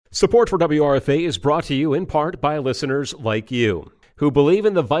Support for WRFA is brought to you in part by listeners like you, who believe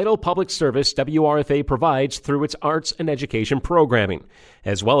in the vital public service WRFA provides through its arts and education programming,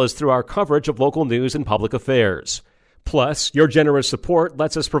 as well as through our coverage of local news and public affairs. Plus, your generous support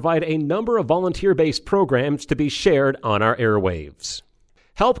lets us provide a number of volunteer-based programs to be shared on our airwaves.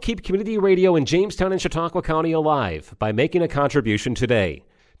 Help keep community radio in Jamestown and Chautauqua County alive by making a contribution today.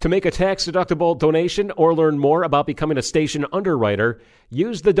 To make a tax-deductible donation or learn more about becoming a station underwriter,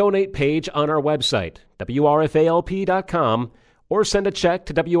 use the donate page on our website, WRFALP.com, or send a check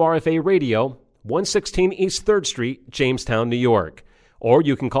to WRFA Radio, 116 East 3rd Street, Jamestown, New York. Or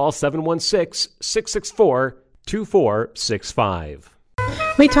you can call 716-664-2465.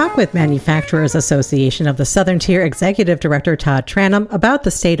 We talk with Manufacturers Association of the Southern Tier Executive Director Todd Tranum about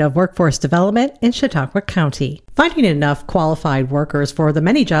the state of workforce development in Chautauqua County. Finding enough qualified workers for the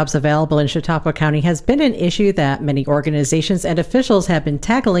many jobs available in Chautauqua County has been an issue that many organizations and officials have been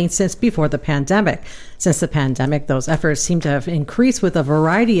tackling since before the pandemic. Since the pandemic, those efforts seem to have increased with a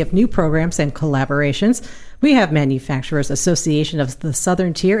variety of new programs and collaborations. We have Manufacturers Association of the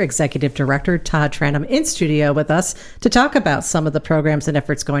Southern Tier Executive Director Todd Tranum in studio with us to talk about some of the programs and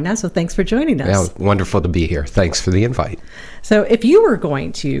efforts going on. So thanks for joining us. Yeah, wonderful to be here. Thanks for the invite. So if you were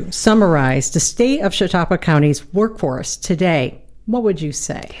going to summarize the state of Chautauqua County's workforce today, what would you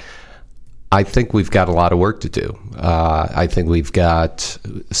say? I think we've got a lot of work to do. I think we've got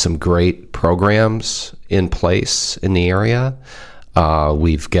some great programs in place in the area.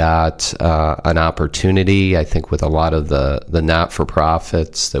 We've got an opportunity, I think, with a lot of the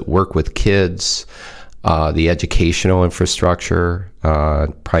not-for-profits that work with kids, the educational infrastructure,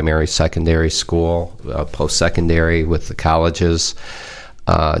 primary, secondary school, post-secondary with the colleges,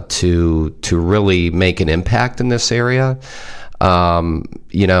 to really make an impact in this area. And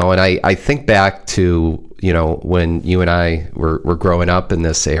I think back to, when you and I were growing up in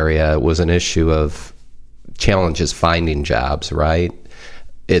this area, it was an issue of challenges finding jobs, right?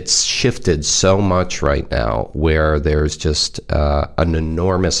 It's shifted so much right now where there's just an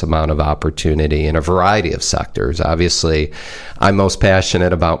enormous amount of opportunity in a variety of sectors. Obviously, I'm most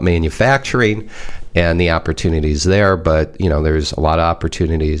passionate about manufacturing and the opportunities there, but there's a lot of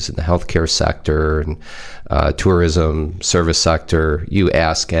opportunities in the healthcare sector and tourism, service sector. You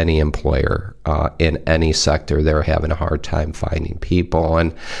ask any employer in any sector, they're having a hard time finding people.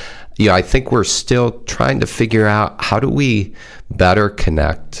 And I think we're still trying to figure out how do we better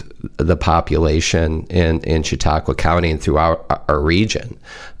connect the population in Chautauqua County and throughout our region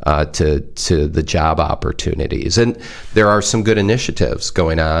to the job opportunities. And there are some good initiatives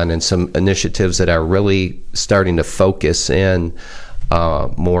going on and some initiatives that are really starting to focus in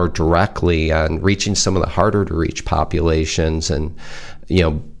more directly on reaching some of the harder to reach populations and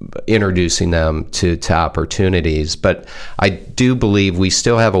introducing them to opportunities. But I do believe we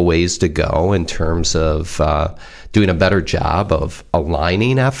still have a ways to go in terms of doing a better job of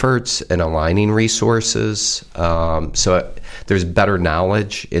aligning efforts and aligning resources. So there's better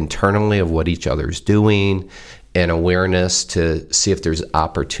knowledge internally of what each other's doing and awareness to see if there's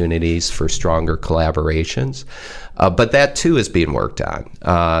opportunities for stronger collaborations. But that too is being worked on.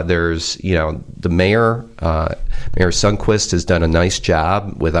 There's, the mayor, Mayor Sundquist has done a nice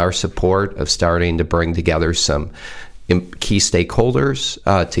job with our support of starting to bring together some key stakeholders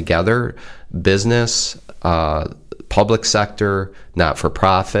together, business, public sector,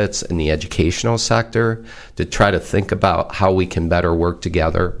 not-for-profits, and the educational sector to try to think about how we can better work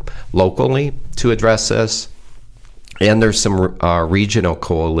together locally to address this. And there's some regional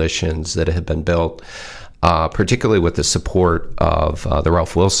coalitions that have been built, particularly with the support of the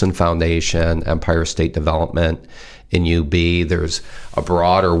Ralph Wilson Foundation, Empire State Development in UB. There's a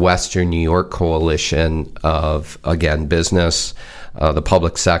broader Western New York coalition of, again, business, the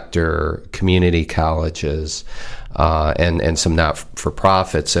public sector, community colleges, and some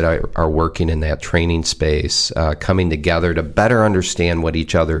not-for-profits that are working in that training space, coming together to better understand what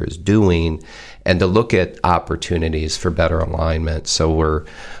each other is doing and to look at opportunities for better alignment. So we're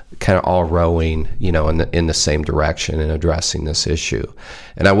kind of all rowing, in the same direction in addressing this issue.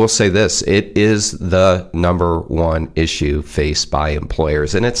 And I will say this, it is the number one issue faced by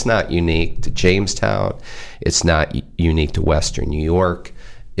employers. And it's not unique to Jamestown. It's not unique to Western New York.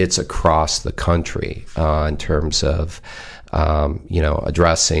 It's across the country in terms of,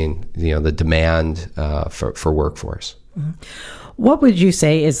 addressing, the demand for workforce. Mm-hmm. What would you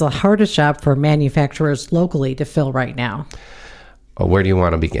say is the hardest job for manufacturers locally to fill right now? Where do you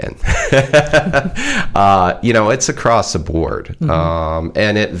want to begin? It's across the board. Mm-hmm.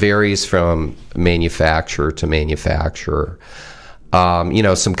 And it varies from manufacturer to manufacturer.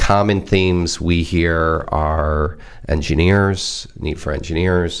 Some common themes we hear are engineers, need for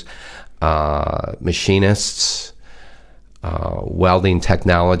engineers, machinists, welding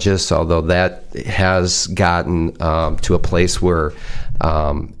technologists, although that has gotten to a place where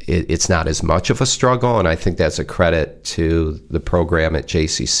it's not as much of a struggle, and I think that's a credit to the program at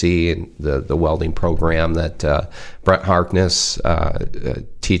JCC and the welding program that Brent Harkness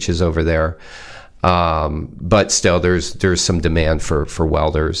teaches over there. But still, there's some demand for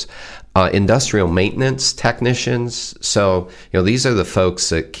welders. Industrial maintenance technicians. So, these are the folks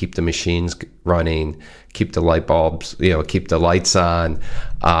that keep the machines running, keep the light bulbs, keep the lights on,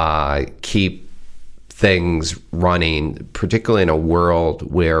 keep things running, particularly in a world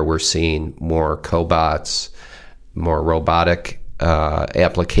where we're seeing more cobots, more robotic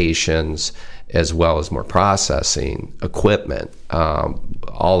applications, as well as more processing equipment,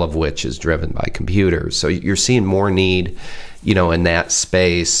 all of which is driven by computers. So you're seeing more need, in that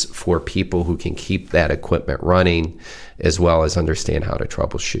space for people who can keep that equipment running, as well as understand how to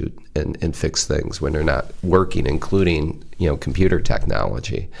troubleshoot and fix things when they're not working, including, computer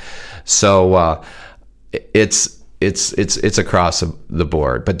technology. So it's across the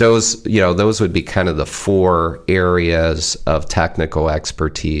board, but those would be kind of the four areas of technical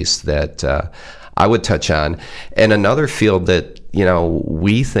expertise that I would touch on. And another field that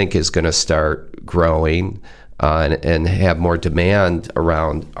we think is going to start growing and have more demand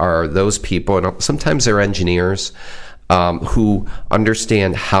around are those people, and sometimes they're engineers who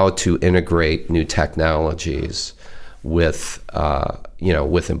understand how to integrate new technologies with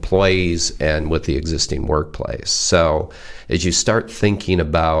employees and with the existing workplace. So as you start thinking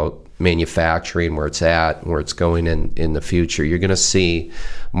about manufacturing, where it's at and where it's going in the future, you're going to see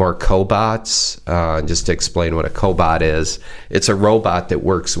more cobots. Just to explain what a cobot is, it's a robot that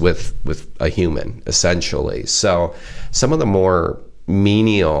works with a human, essentially. So some of the more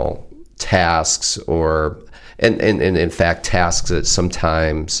menial tasks, and in fact tasks that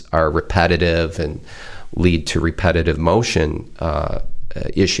sometimes are repetitive and lead to repetitive motion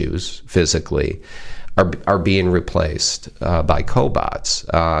issues physically, are being replaced by cobots.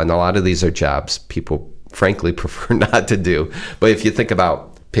 And a lot of these are jobs people frankly prefer not to do. But if you think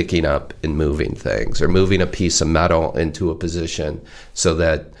about picking up and moving things, or moving a piece of metal into a position so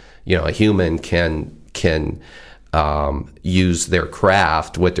that a human can use their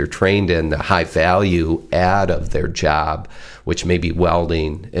craft, what they're trained in, the high value add of their job, which may be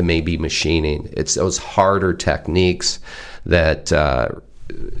welding, it may be machining. It's those harder techniques that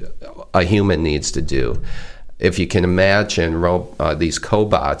a human needs to do. If you can imagine these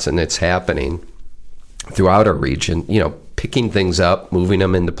cobots, and it's happening throughout our region, picking things up, moving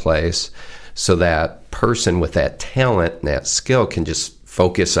them into place, so that person with that talent and that skill can just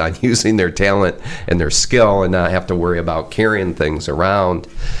focus on using their talent and their skill and not have to worry about carrying things around.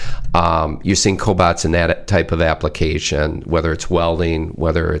 You're seeing cobots in that type of application, whether it's welding,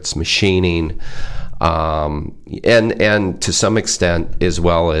 whether it's machining, and to some extent, as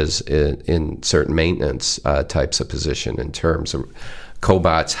well as in certain maintenance types of position, in terms of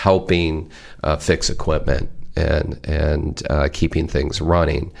cobots helping fix equipment and keeping things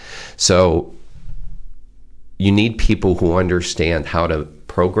running. So you need people who understand how to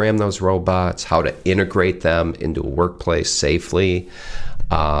program those robots, how to integrate them into a workplace safely,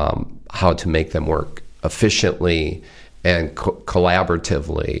 how to make them work efficiently and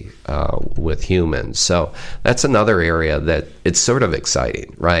collaboratively with humans. So that's another area that it's sort of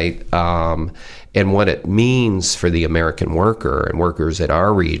exciting, right? And what it means for the American worker and workers in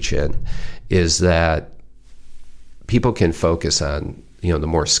our region is that people can focus on the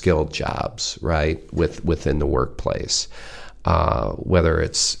more skilled jobs, right, within the workplace. Whether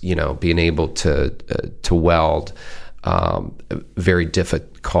it's being able to weld very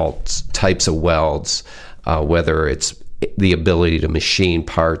difficult types of welds, whether it's the ability to machine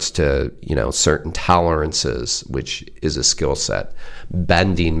parts to certain tolerances, which is a skill set,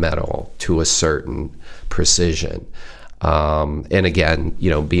 bending metal to a certain precision. And again,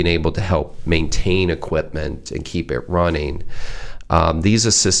 being able to help maintain equipment and keep it running. These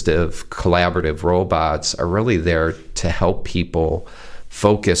assistive collaborative robots are really there to help people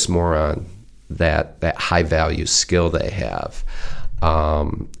focus more on that high value skill they have.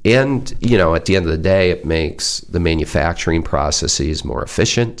 And at the end of the day, it makes the manufacturing processes more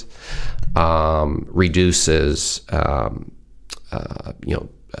efficient, reduces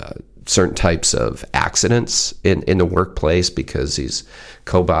certain types of accidents in the workplace, because these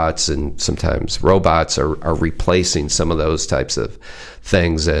cobots and sometimes robots are replacing some of those types of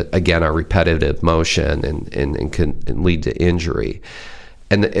things that, again, are repetitive motion and can lead to injury.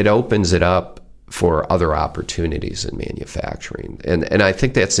 And it opens it up for other opportunities in manufacturing. And I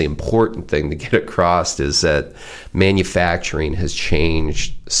think that's the important thing to get across, is that manufacturing has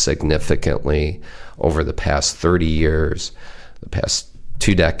changed significantly over the past 30 years, the past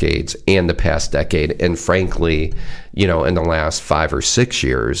 2 decades, and the past decade. And frankly, in the last 5 or 6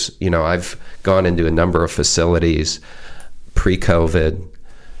 years, I've gone into a number of facilities pre-COVID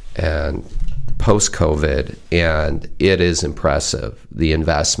and post-COVID, and it is impressive, the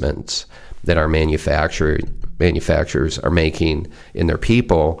investments that our manufacturers are making in their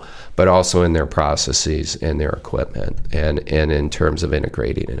people, but also in their processes and their equipment, and in terms of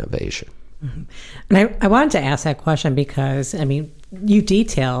integrating innovation. Mm-hmm. And I wanted to ask that question because, you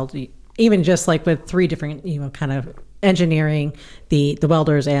detailed, even just like with 3 different, kind of engineering, the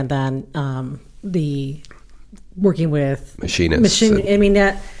welders, and then the working with machinists.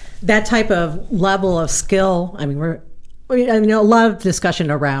 That type of level of skill. A lot of discussion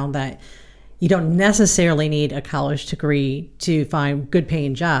around that. You don't necessarily need a college degree to find good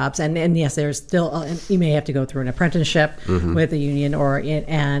paying jobs. And yes, there's still, you may have to go through an apprenticeship with a union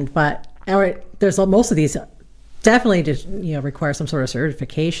but there's most of these definitely just, require some sort of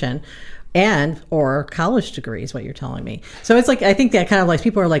certification and or college degree is what you're telling me. So it's like, I think that kind of like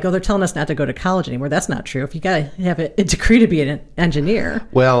people are like, oh, they're telling us not to go to college anymore. That's not true. If you got to have a degree to be an engineer.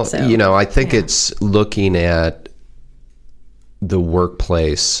 Well, I think it's looking at the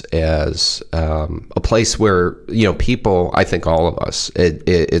workplace as a place where, people, I think all of us,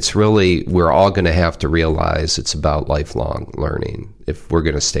 it's really, we're all going to have to realize it's about lifelong learning if we're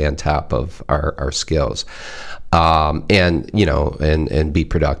going to stay on top of our skills, and be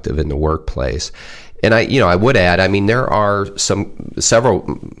productive in the workplace. And I would add, there are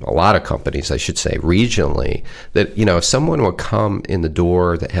a lot of companies, I should say, regionally, that, if someone would come in the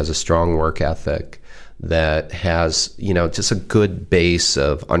door that has a strong work ethic, that has, just a good base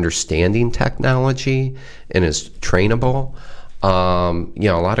of understanding technology and is trainable, a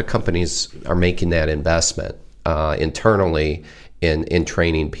lot of companies are making that investment internally in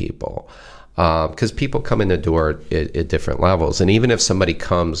training people. Because people come in the door at different levels. And even if somebody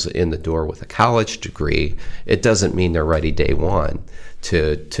comes in the door with a college degree, it doesn't mean they're ready day one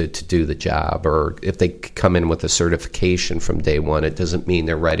to do the job. Or if they come in with a certification from day one, it doesn't mean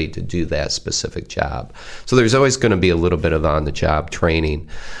they're ready to do that specific job. So there's always going to be a little bit of on-the-job training.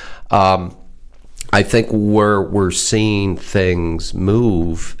 I think where we're seeing things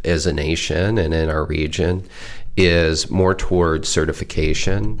move as a nation and in our region is more towards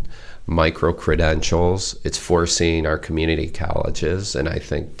certification, micro-credentials. It's forcing our community colleges, and I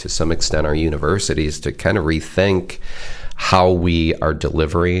think to some extent our universities, to kind of rethink how we are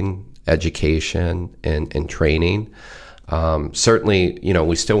delivering education and training. Certainly,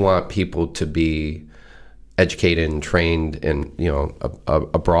 we still want people to be educated and trained in,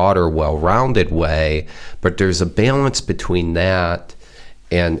 a broader, well-rounded way, but there's a balance between that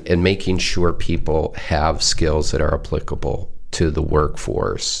and making sure people have skills that are applicable to the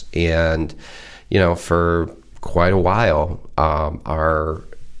workforce. And, for quite a while, our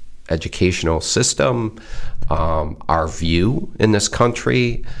educational system, our view in this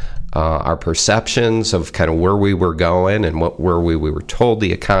country, our perceptions of kind of where we were going and where we were told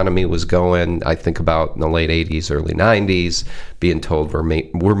the economy was going. I think about in the late 80s, early 90s, being told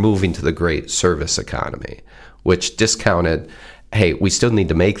we're moving to the great service economy, which discounted, hey, we still need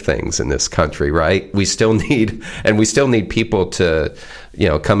to make things in this country, right? We still need people to,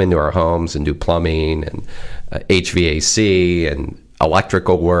 come into our homes and do plumbing and HVAC and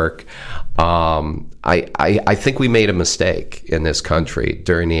electrical work. I think we made a mistake in this country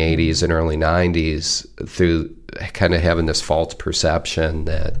during the 80s and early 90s through kind of having this false perception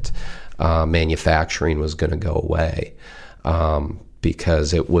that manufacturing was going to go away.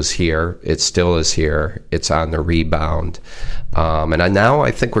 Because it was here, it still is here, it's on the rebound. And now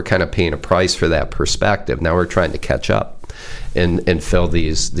I think we're kind of paying a price for that perspective. Now we're trying to catch up and fill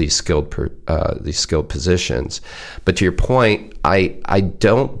these skilled positions. But to your point, I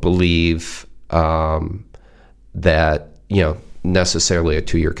don't believe that necessarily a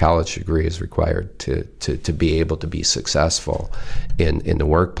 2-year college degree is required to be able to be successful in the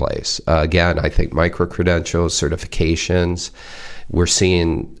workplace. Again, I think micro-credentials, certifications. We're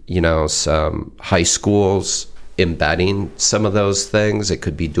seeing, some high schools embedding some of those things. It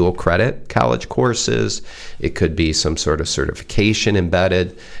could be dual credit college courses. It could be some sort of certification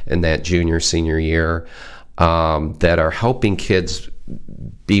embedded in that junior, senior year that are helping kids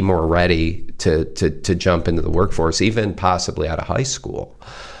be more ready to jump into the workforce, even possibly out of high school.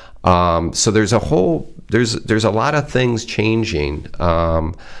 So there's a lot of things changing,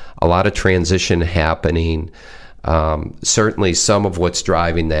 a lot of transition happening. Certainly some of what's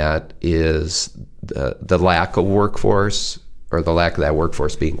driving that is the lack of workforce, or the lack of that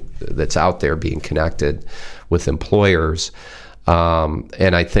workforce that's out there being connected with employers.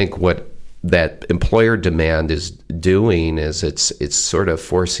 And I think what that employer demand is doing is it's sort of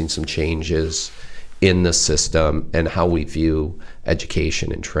forcing some changes in the system and how we view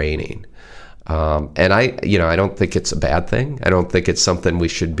education and training. And I don't think it's a bad thing. I don't think it's something we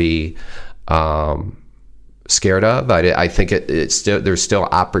should be scared of. I think there's still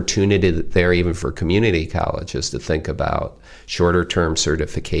opportunity there, even for community colleges, to think about shorter-term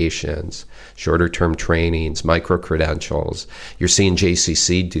certifications, shorter-term trainings, micro-credentials. You're seeing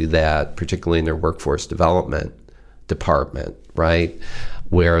JCC do that, particularly in their workforce development department, right?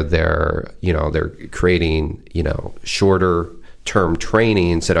 Where they're creating, shorter-term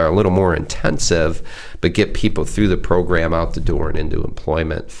trainings that are a little more intensive, but get people through the program, out the door, and into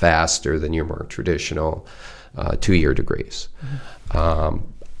employment faster than your more traditional 2-year degrees. Mm-hmm.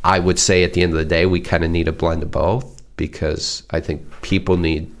 I would say at the end of the day, we kind of need a blend of both, because I think people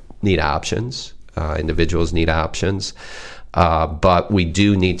need options. Individuals need options. But we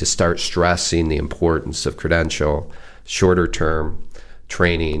do need to start stressing the importance of shorter term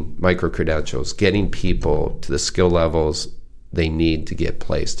training, micro-credentials, getting people to the skill levels they need to get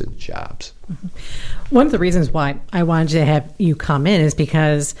placed in jobs. Mm-hmm. One of the reasons why I wanted to have you come in is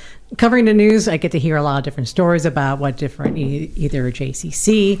because covering the news, I get to hear a lot of different stories about what different, either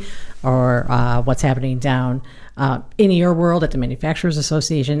JCC or what's happening down in your world at the Manufacturers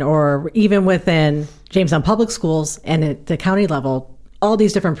Association, or even within Jamestown Public Schools and at the county level, all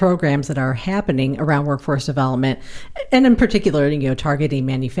these different programs that are happening around workforce development, and in particular, targeting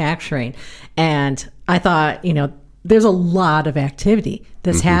manufacturing. And I thought, there's a lot of activity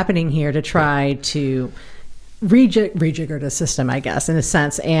that's mm-hmm. happening here to try to rejigger the system, I guess, in a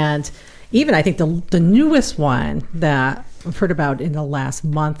sense. And even I think the newest one that I've heard about in the last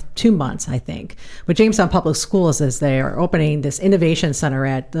 2 months, I think, with Jamestown Public Schools, is they are opening this innovation center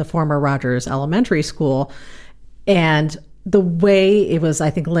at the former Rogers Elementary School. And the way it was,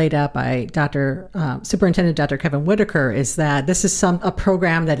 I think, laid out by Superintendent Dr. Kevin Whitaker is that this is a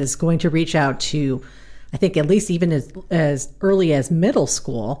program that is going to reach out to, I think, at least even as early as middle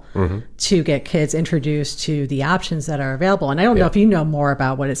school, mm-hmm. to get kids introduced to the options that are available. And I don't know if you know more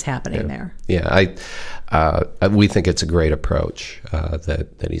about what is happening there. Yeah, we think it's a great approach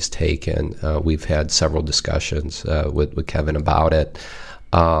that he's taken. We've had several discussions with Kevin about it.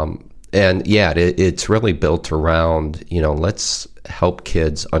 And it's really built around, let's help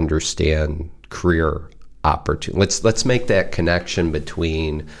kids understand career opportunities. Let's make that connection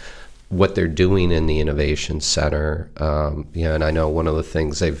between what they're doing in the Innovation Center. And I know one of the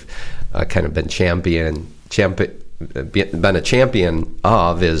things they've kind of been been a champion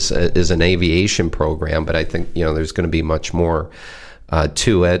of is an aviation program, but I think, there's going to be much more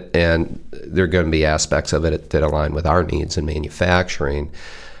to it, and there are going to be aspects of it that align with our needs in manufacturing.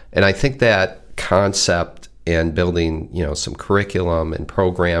 And I think that concept and building, some curriculum and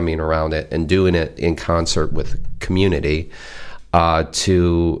programming around it and doing it in concert with the community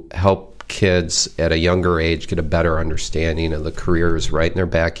to help kids at a younger age get a better understanding of the careers right in their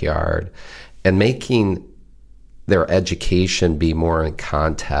backyard, and making their education be more in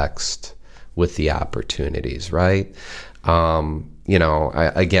context with the opportunities, right? I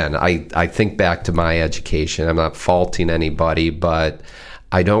think back to my education. I'm not faulting anybody, but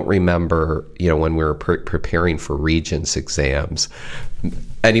I don't remember, when we were preparing for Regents exams,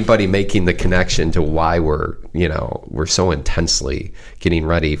 anybody making the connection to why we're so intensely getting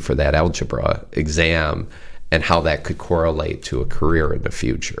ready for that algebra exam and how that could correlate to a career in the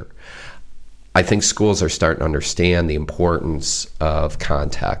future. I think schools are starting to understand the importance of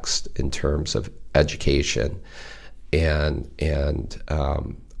context in terms of education and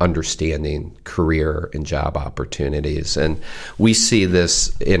understanding career and job opportunities. And we see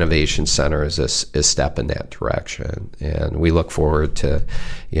this Innovation Center as a step in that direction. And we look forward to,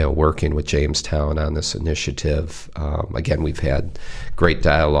 working with Jamestown on this initiative. Again, we've had great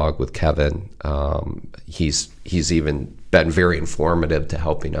dialogue with Kevin. He's even been very informative to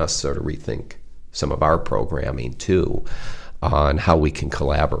helping us sort of rethink some of our programming too, on how we can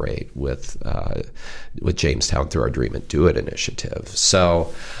collaborate with Jamestown through our Dream and Do It initiative.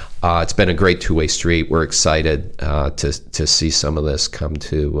 So it's been a great two-way street. We're excited to see some of this come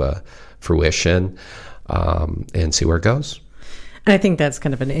to fruition and see where it goes. And I think that's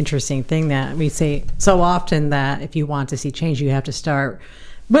kind of an interesting thing that we say so often, that if you want to see change, you have to start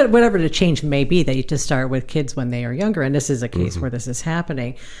but whatever the change may be, they just start with kids when they are younger. And this is a case where this is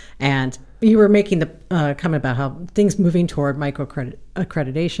happening. And you were making the comment about how things moving toward micro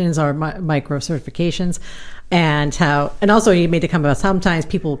accreditations or micro certifications, and also you made the comment about sometimes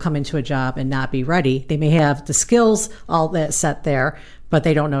people will come into a job and not be ready. They may have the skills all that set there, but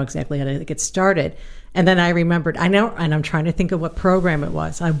they don't know exactly how to get started. And then I remembered, and I'm trying to think of what program it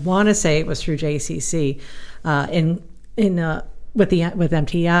was. I want to say it was through JCC, with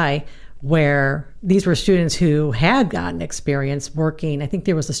MTI, where these were students who had gotten experience working. I think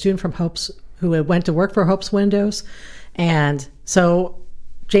there was a student from Hope's who had went to work for Hope's Windows. And so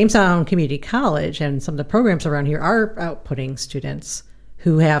Jamestown Community College and some of the programs around here are outputting students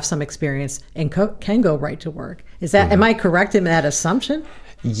who have some experience and can go right to work. Is that, am I correct in that assumption?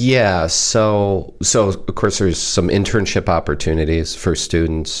 Yeah, so of course there's some internship opportunities for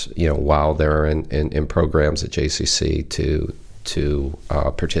students, while they're in programs at JCC to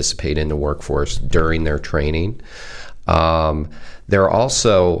participate in the workforce during their training. There are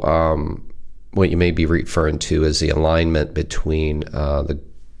also what you may be referring to as the alignment between the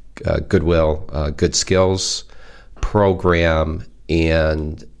Goodwill Good Skills program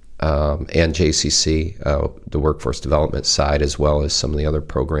and JCC, the workforce development side, as well as some of the other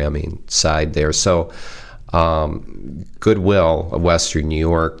programming side there. So Goodwill of Western New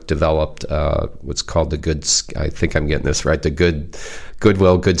York developed what's called I think I'm getting this right, the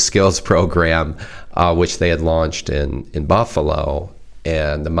Goodwill Good Skills program, which they had launched in Buffalo.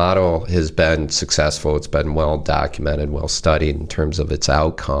 And the model has been successful. It's been well documented, well studied in terms of its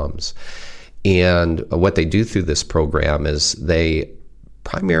outcomes. And what they do through this program is they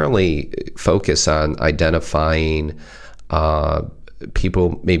primarily focus on identifying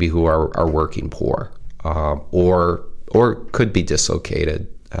people maybe who are working poor, or could be dislocated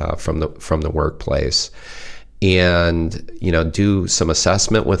from the workplace, and do some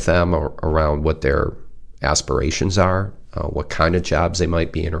assessment with them around what their aspirations are, what kind of jobs they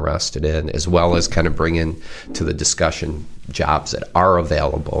might be interested in, as well as kind of bring in to the discussion jobs that are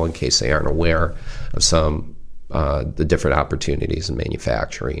available in case they aren't aware of some the different opportunities in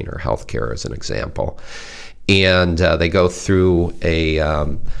manufacturing or healthcare, as an example. And they go through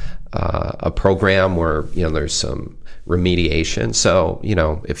a program where there's some remediation. So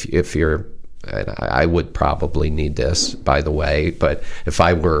if you're, and I would probably need this, by the way, but if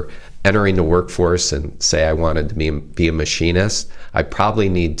I were entering the workforce and say I wanted to be a machinist, I probably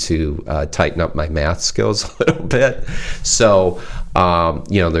need to tighten up my math skills a little bit. So,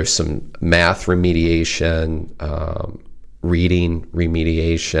 there's some math remediation, reading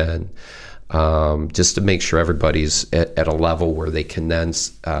remediation, just to make sure everybody's at a level where they can then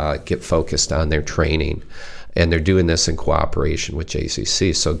get focused on their training. And they're doing this in cooperation with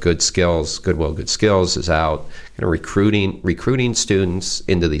JCC. So Goodwill Good Skills is out kind of recruiting students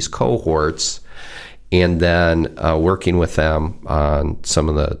into these cohorts, and then working with them on some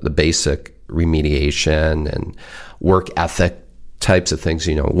of the basic remediation and work ethic types of things.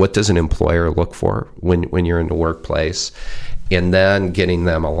 What does an employer look for when you're in the workplace? And then getting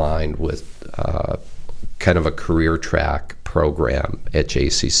them aligned with kind of a career track program at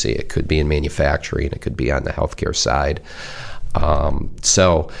JCC. It could be in manufacturing, it could be on the healthcare side.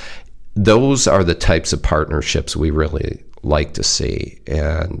 So those are the types of partnerships we really like to see,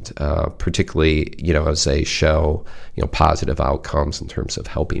 and particularly, as they show, positive outcomes in terms of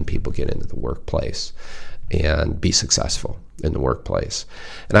helping people get into the workplace and be successful in the workplace.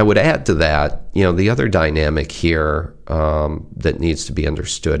 And I would add to that, the other dynamic here that needs to be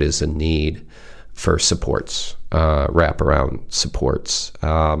understood is a need for supports, wraparound supports.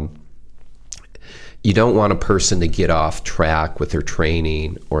 You don't want a person to get off track with their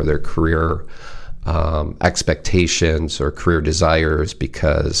training or their career expectations or career desires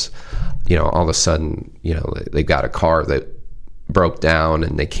because, all of a sudden, they've got a car that broke down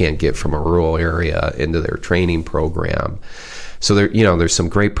and they can't get from a rural area into their training program. So there's some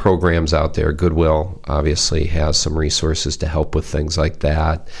great programs out there. Goodwill obviously has some resources to help with things like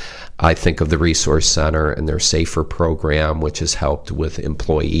that. I think of the Resource Center and their SAFER program, which has helped with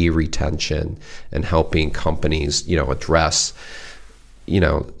employee retention and helping companies, address,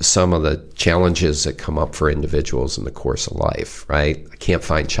 some of the challenges that come up for individuals in the course of life, right? I can't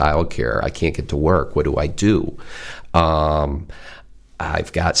find childcare. I can't get to work. What do I do?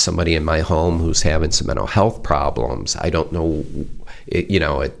 I've got somebody in my home who's having some mental health problems. I don't know,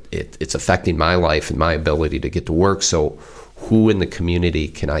 it's affecting my life and my ability to get to work. So who in the community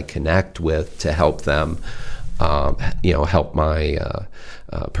can I connect with to help them, help my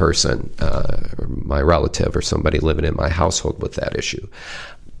person, my relative or somebody living in my household with that issue?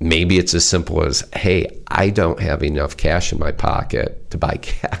 maybe it's as simple as, hey, I don't have enough cash in my pocket to buy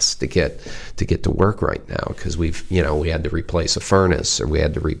gas to get to work right now because we had to replace a furnace, or we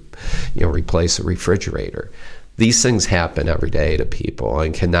had to replace a refrigerator. These things happen every day to people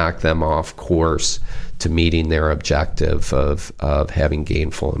and can knock them off course to meeting their objective of having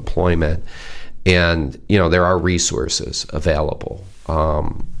gainful employment. And there are resources available.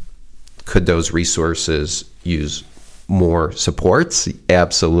 Could those resources use more supports?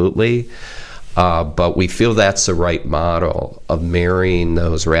 Absolutely. But we feel that's the right model of marrying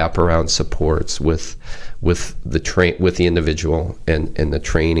those wraparound supports with the individual and the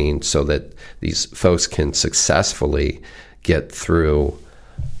training, so that these folks can successfully get through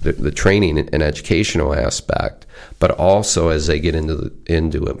the training and educational aspect, but also as they get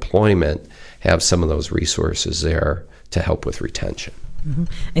into employment, have some of those resources there to help with retention. Mm-hmm.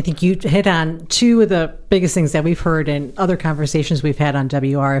 I think you hit on two of the biggest things that we've heard in other conversations we've had on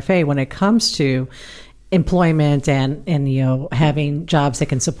WRFA when it comes to employment and having jobs that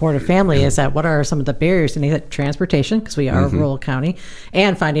can support a family, is that what are some of the barriers? And they said transportation, because we are a rural county,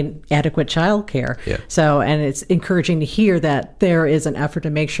 and finding adequate childcare. Yeah. So, and it's encouraging to hear that there is an effort to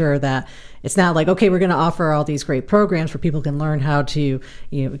make sure that it's not like, okay, we're going to offer all these great programs where people can learn how to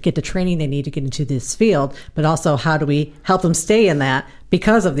get the training they need to get into this field, but also how do we help them stay in that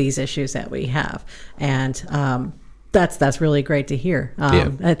because of these issues that we have. And that's really great to hear. I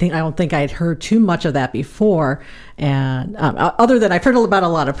don't think I'd heard too much of that before, and other than I've heard about a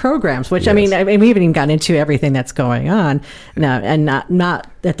lot of programs, which yes. I mean we haven't even gotten into everything that's going on now, and not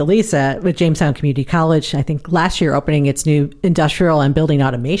at the least with Jamestown Community College. I think last year opening its new Industrial and Building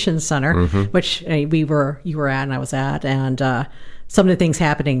Automation Center, which you were at and I was at, and some of the things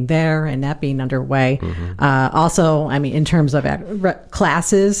happening there and that being underway. Also, in terms of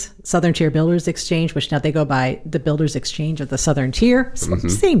classes, Southern Tier Builders Exchange, which now they go by the Builders Exchange of the Southern Tier.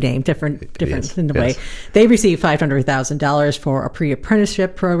 Same name, different in the way. They received $500,000 for a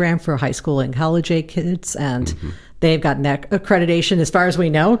pre-apprenticeship program for high school and college age kids, and they've gotten accreditation, as far as we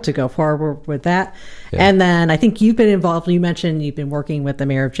know, to go forward with that. Yeah. And then I think you've been involved, you mentioned you've been working with the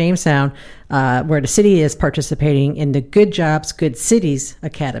mayor of Jamestown, where the city is participating in the Good Jobs, Good Cities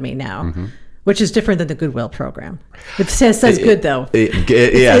Academy now, which is different than the Goodwill program. It says good, though.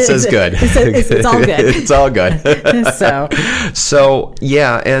 It says good. It's all good. It's all good. So,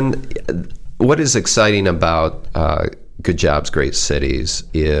 yeah, and what is exciting about Good Jobs, Great Cities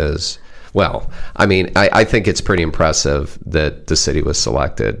is, well, I think it's pretty impressive that the city was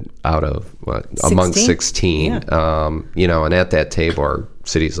selected out of among 16. Yeah. And at that table are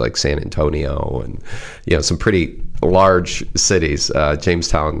cities like San Antonio and some pretty large cities.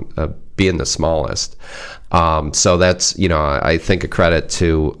 Jamestown being the smallest. So that's I think a credit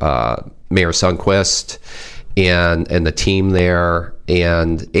to Mayor Sundquist and the team there,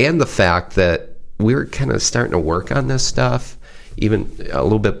 and the fact that we were kind of starting to work on this stuff even a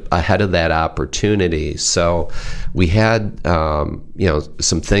little bit ahead of that opportunity. So we had,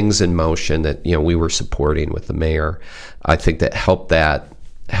 some things in motion that, we were supporting with the mayor. I think that helped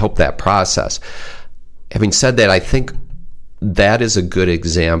that process. Having said that, I think that is a good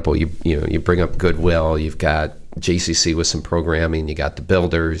example. You bring up Goodwill, you've got JCC with some programming, you got the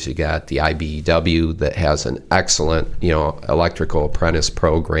builders, you got the IBEW that has an excellent, electrical apprentice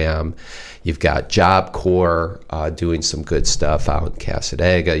program. You've got Job Corps doing some good stuff out in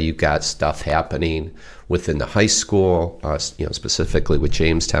Cassadaga. You've got stuff happening within the high school, specifically with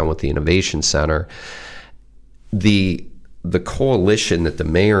Jamestown with the Innovation Center. The coalition that the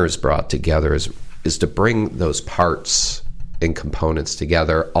mayor has brought together is to bring those parts and components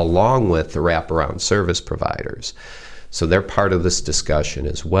together along with the wraparound service providers. So they're part of this discussion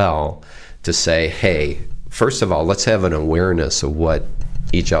as well, to say, hey, first of all, let's have an awareness of what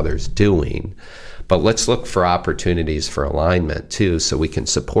each other's doing, but let's look for opportunities for alignment too, so we can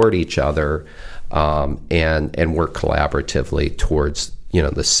support each other and work collaboratively towards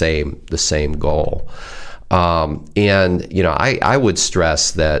the same goal. I would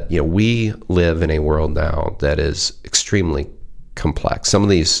stress that we live in a world now that is extremely complex. Some of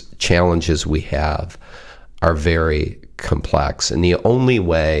these challenges we have are very complex, and the only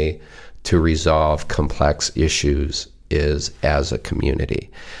way to resolve complex issues is as a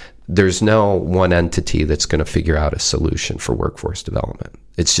community. There's no one entity that's going to figure out a solution for workforce development.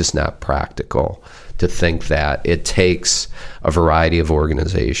 It's just not practical to think that. It takes a variety of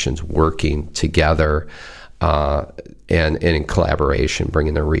organizations working together and in collaboration,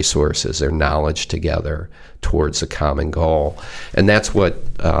 bringing their resources, their knowledge together towards a common goal. And that's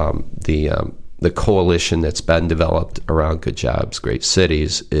what the coalition that's been developed around Good Jobs, Great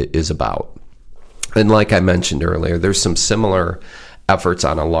Cities is about. And like I mentioned earlier, there's some similar efforts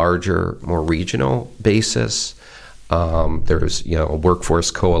on a larger, more regional basis. There's a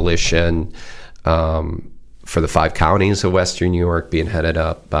workforce coalition for the 5 counties of Western New York being headed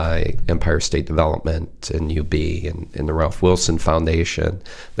up by Empire State Development and UB and the Ralph Wilson Foundation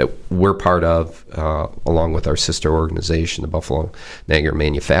that we're part of, along with our sister organization, the Buffalo Niagara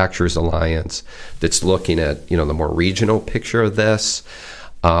Manufacturers Alliance, that's looking at the more regional picture of this.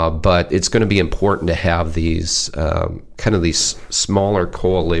 But it's going to be important to have these these smaller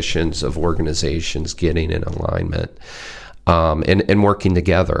coalitions of organizations getting in alignment. And working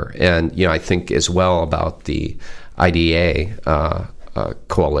together. And, I think as well about the IDA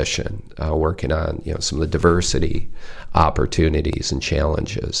coalition, working on, some of the diversity opportunities and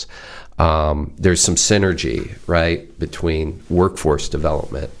challenges. There's some synergy, right, between workforce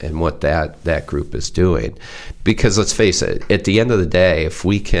development and what that group is doing. Because let's face it, at the end of the day, if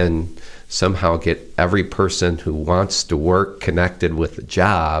we can somehow get every person who wants to work connected with a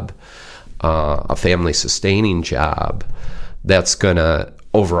job, a family-sustaining job, that's going to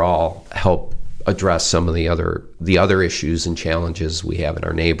overall help address some of the other issues and challenges we have in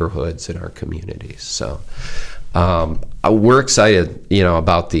our neighborhoods and our communities. So we're excited,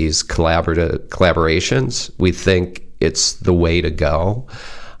 about these collaborations. We think it's the way to go.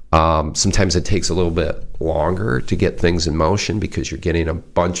 Sometimes it takes a little bit longer to get things in motion because you're getting a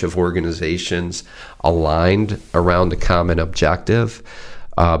bunch of organizations aligned around a common objective.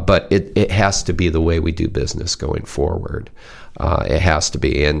 But it has to be the way we do business going forward. It has to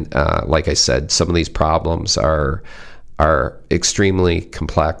be. And like I said, some of these problems are extremely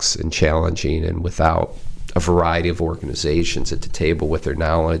complex and challenging, and without a variety of organizations at the table with their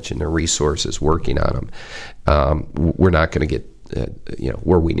knowledge and their resources working on them, we're not going to get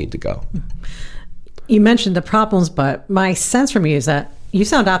where we need to go. You mentioned the problems, but my sense from you is that you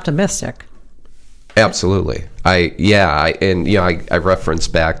sound optimistic. Absolutely. I reference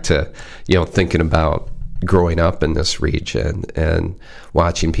back to, thinking about growing up in this region and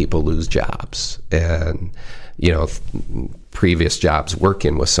watching people lose jobs and, previous jobs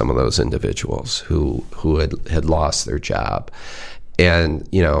working with some of those individuals who had lost their job. And,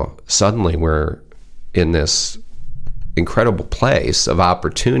 suddenly we're in this incredible place of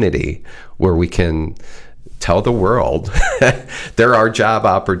opportunity where we can tell the world there are job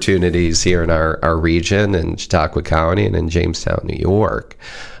opportunities here in our region, in Chautauqua County and in Jamestown, New York.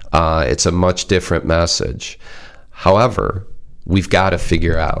 It's a much different message. However, we've got to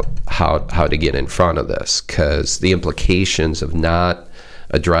figure out how to get in front of this, because the implications of not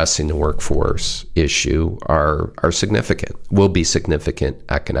addressing the workforce issue are significant, will be significant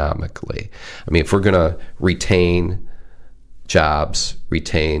economically. I mean, if we're going to retain jobs,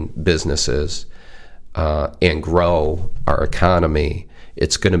 retain businesses, and grow our economy,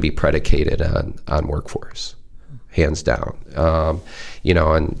 it's going to be predicated on workforce, hands down.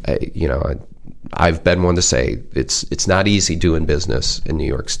 I've been one to say it's not easy doing business in New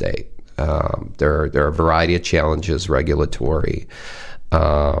York State. There are a variety of challenges, regulatory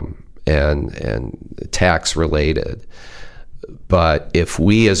and tax related. But if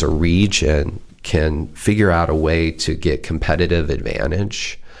we as a region can figure out a way to get competitive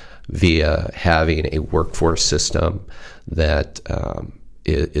advantage via having a workforce system that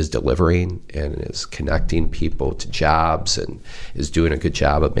is delivering and is connecting people to jobs and is doing a good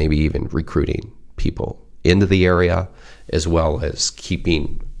job of maybe even recruiting people into the area, as well as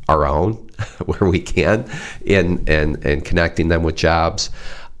keeping our own where we can and connecting them with jobs,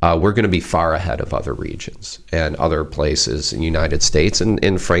 we're going to be far ahead of other regions and other places in the United States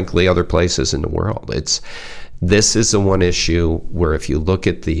and frankly other places in the world. This is the one issue where if you look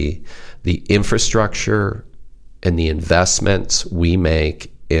at the infrastructure and the investments we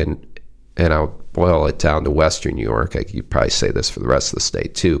make and I'll boil it down to Western New York. You probably say this for the rest of the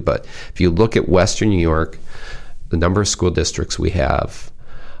state too, but if you look at Western New York, the number of school districts we have,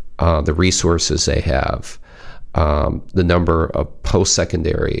 the resources they have, the number of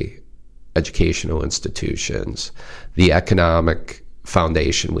post-secondary educational institutions, the economic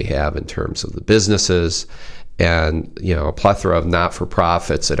foundation we have in terms of the businesses, and a plethora of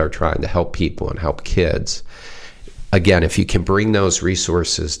not-for-profits that are trying to help people and help kids. Again, if you can bring those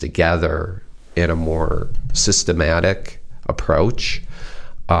resources together in a more systematic approach,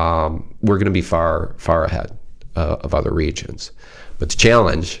 we're going to be far ahead of other regions. But the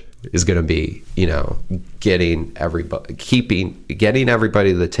challenge is going to be, getting everybody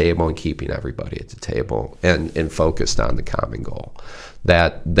to the table and keeping everybody at the table and focused on the common goal.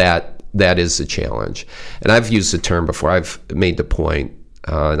 That is the challenge. And I've used the term before. I've made the point,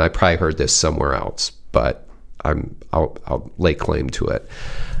 and I probably heard this somewhere else, but I'll lay claim to it.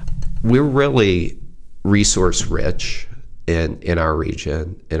 We're really resource rich in our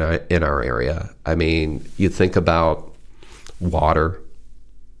region, in our area. I mean, you think about water,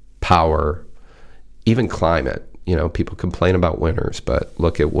 power, even climate. You know, people complain about winters, but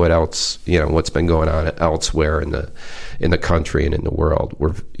look at what else, you know, what's been going on elsewhere in the country and in the world.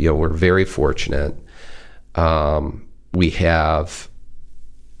 We're very fortunate. We have,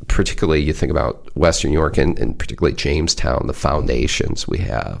 particularly you think about Western New York and particularly Jamestown, the foundations we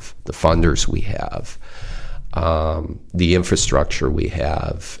have, the funders we have, the infrastructure we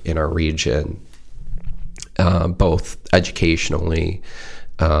have in our region, both educationally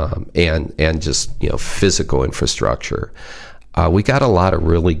and just, you know, physical infrastructure. We got a lot of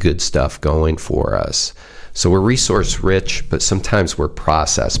really good stuff going for us. So we're resource rich, but sometimes we're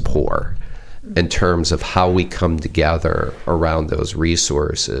process poor in terms of how we come together around those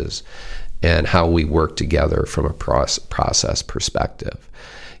resources and how we work together from a process perspective.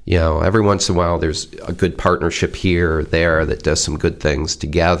 You know, every once in a while there's a good partnership here or there that does some good things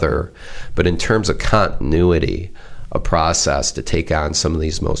together, but in terms of continuity, a process to take on some of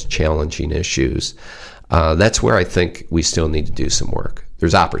these most challenging issues, that's where I think we still need to do some work.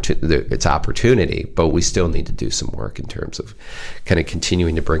 There's opportunity, but we still need to do some work in terms of kind of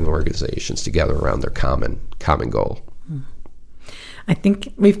continuing to bring organizations together around their common goal. I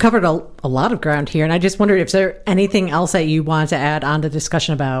think we've covered a lot of ground here, and I just wondered if there anything else that you want to add on the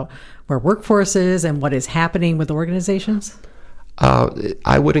discussion about where workforce is and what is happening with organizations?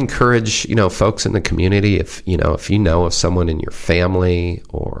 I would encourage, you know, folks in the community, if you know of someone in your family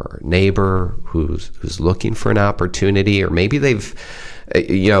or neighbor who's looking for an opportunity, or maybe they've,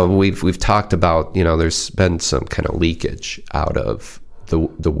 you know, we've talked about, you know, there's been some kind of leakage out of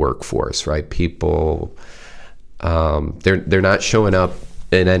the workforce, right? People, they're not showing up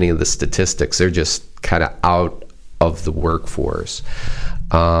in any of the statistics. They're just kind of out of the workforce.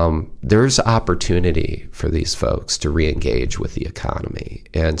 There's opportunity for these folks to re-engage with the economy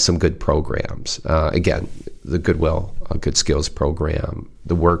and some good programs. Again, the Goodwill, Good Skills program,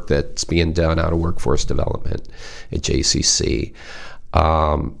 the work that's being done out of workforce development at JCC.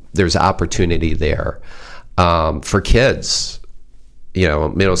 There's opportunity there. For kids, you know,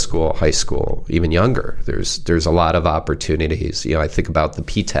 middle school, high school, even younger, there's a lot of opportunities. You know, I think about the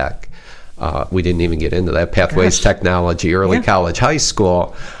P-TECH. We didn't even get into that. Pathways Technology, early college, high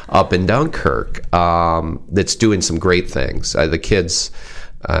school up in Dunkirk, that's doing some great things. The kids,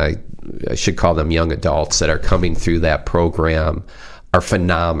 I should call them young adults that are coming through that program, are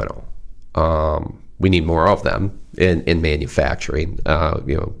phenomenal. We need more of them in manufacturing.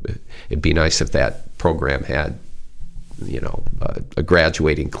 You know, it'd be nice if that program had, you know, a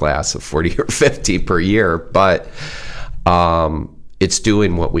graduating class of 40 or 50 per year, but it's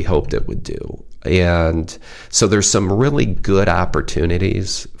doing what we hoped it would do. And so there's some really good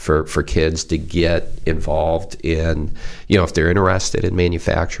opportunities for kids to get involved in, you know, if they're interested in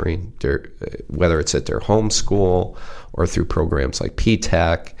manufacturing, whether it's at their home school or through programs like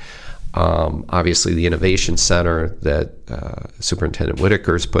P-TECH. Obviously, the Innovation Center that Superintendent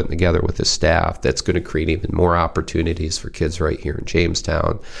Whitaker is putting together with his staff, that's going to create even more opportunities for kids right here in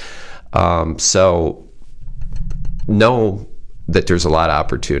Jamestown. So know that there's a lot of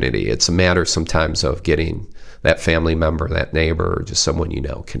opportunity. It's a matter sometimes of getting that family member, that neighbor, or just someone you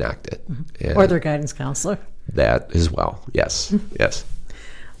know connected. Mm-hmm. Or their guidance counselor. That as well, yes, yes.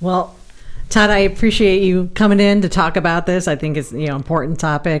 Well, Todd, I appreciate you coming in to talk about this. I think it's, you know, important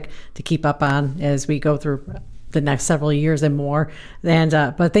topic to keep up on as we go through the next several years and more. And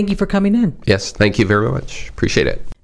but thank you for coming in. Yes, thank you very much. Appreciate it.